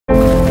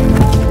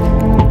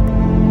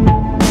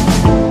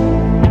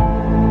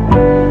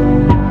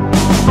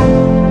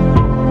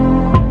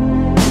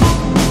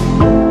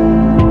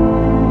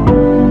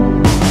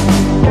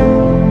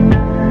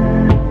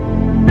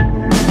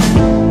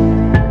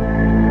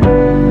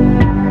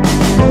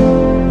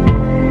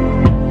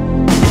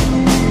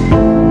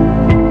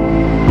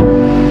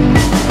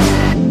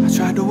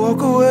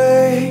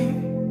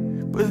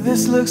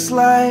feels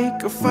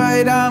like a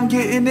fight I'm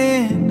getting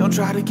in. Don't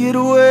try to get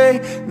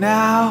away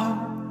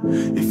now.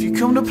 If you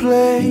come to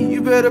play,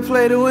 you better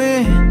play to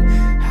win.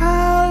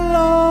 How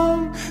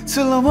long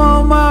till I'm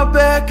on my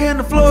back and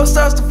the floor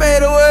starts to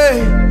fade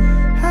away?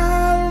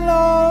 How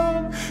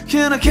long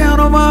can I count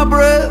on my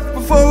breath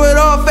before it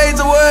all fades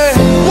away?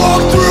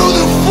 Walk through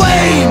the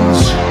flames,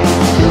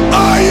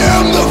 I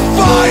am the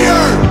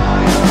fire.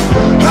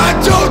 I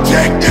don't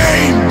take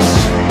names,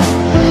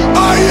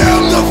 I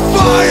am the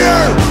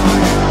fire.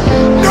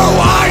 No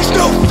eyes,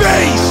 no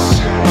face,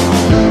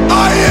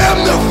 I am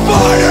the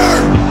fire.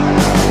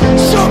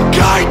 Some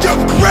kind of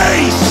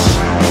grace,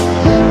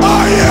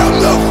 I am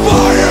the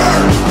fire.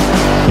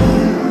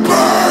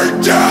 Burn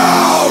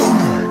down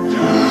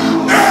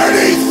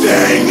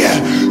anything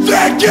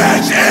that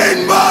gets in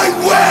my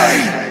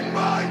way.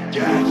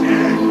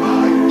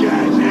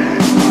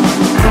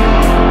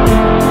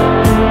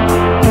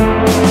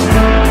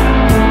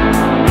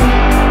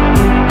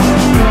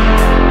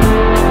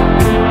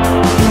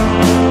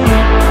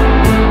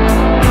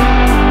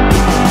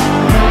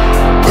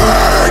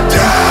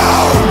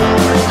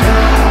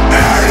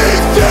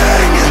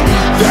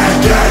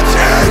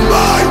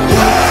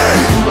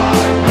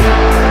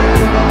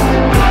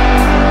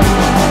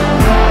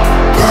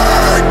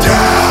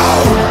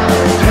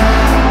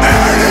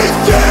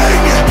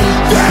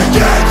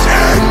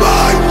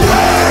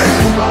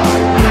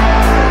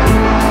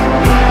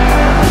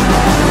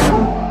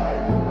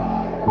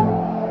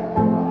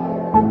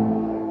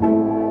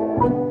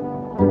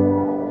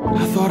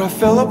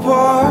 Fell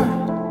apart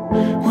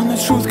when the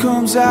truth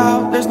comes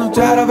out. There's no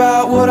doubt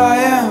about what I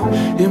am.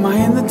 Am I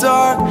in the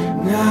dark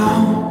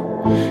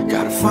now?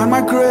 Gotta find my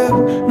grip,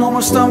 no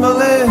more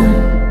stumbling.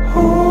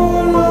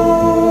 Oh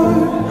Lord,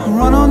 I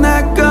run on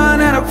that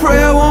gun and I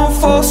pray I won't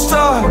false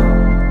start.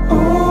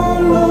 Oh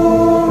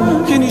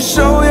Lord, can you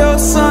show your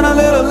son a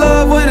little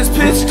love when it's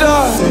pitch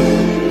dark?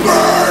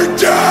 Burn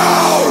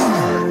down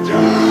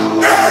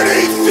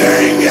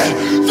anything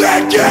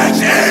that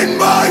gets in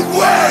my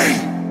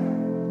way.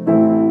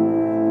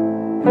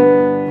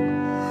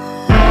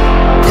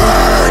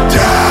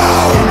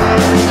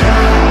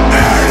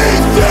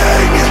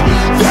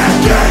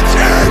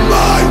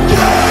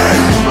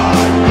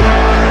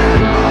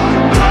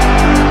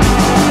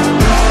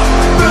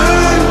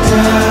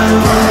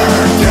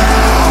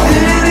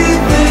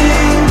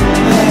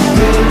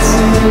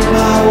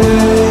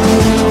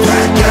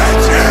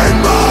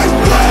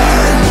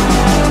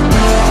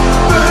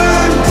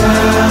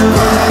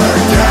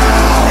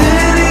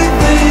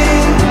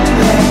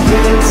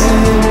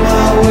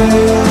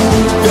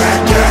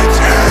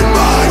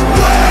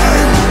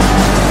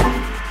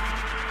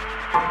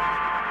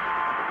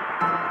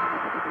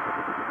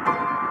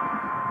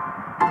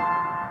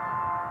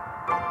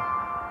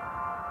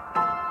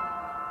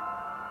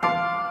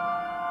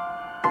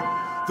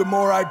 The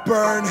more I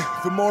burn,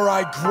 the more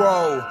I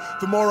grow.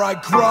 The more I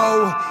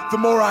grow, the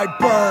more I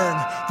burn.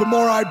 The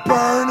more I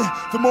burn,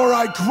 the more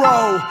I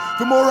grow.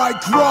 The more I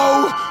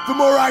grow, the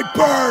more I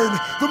burn.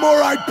 The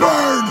more I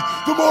burn,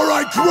 the more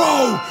I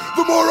grow.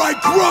 The more I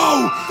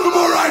grow, the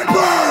more I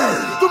burn.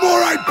 The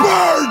more I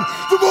burn,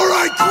 the more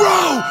I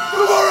grow.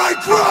 The more I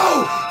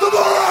grow,